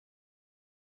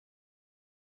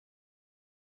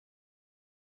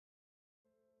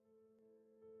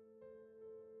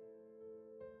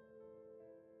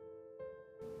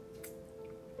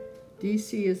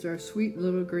DC is our sweet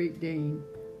little Great Dane,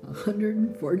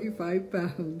 145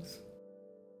 pounds.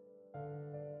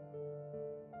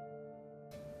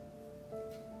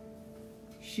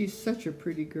 She's such a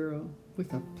pretty girl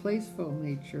with a playful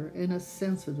nature and a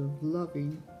sensitive,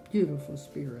 loving, beautiful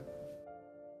spirit.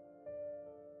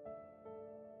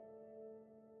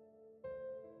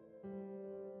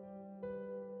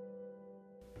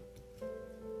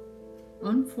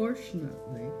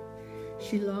 Unfortunately,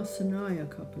 she lost an eye a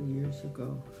couple years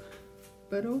ago,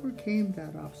 but overcame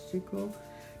that obstacle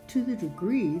to the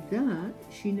degree that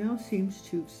she now seems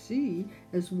to see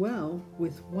as well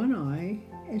with one eye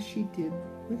as she did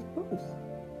with both.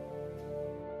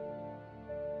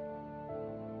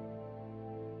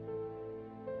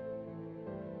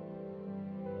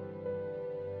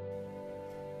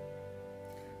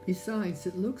 Besides,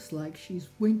 it looks like she's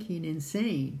winking and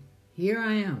saying, "Here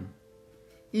I am,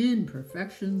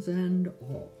 imperfections and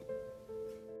all."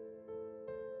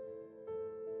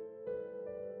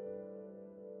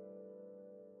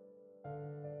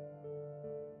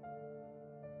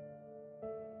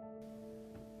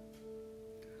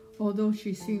 Although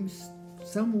she seems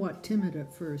somewhat timid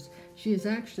at first, she is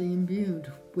actually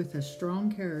imbued with a strong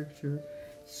character,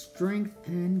 strength,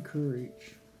 and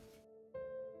courage.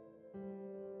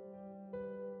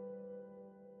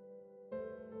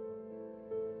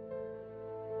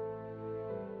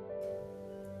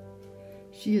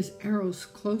 She is Arrow's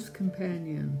close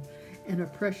companion and a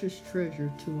precious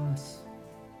treasure to us.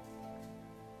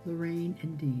 Lorraine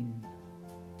and Deane.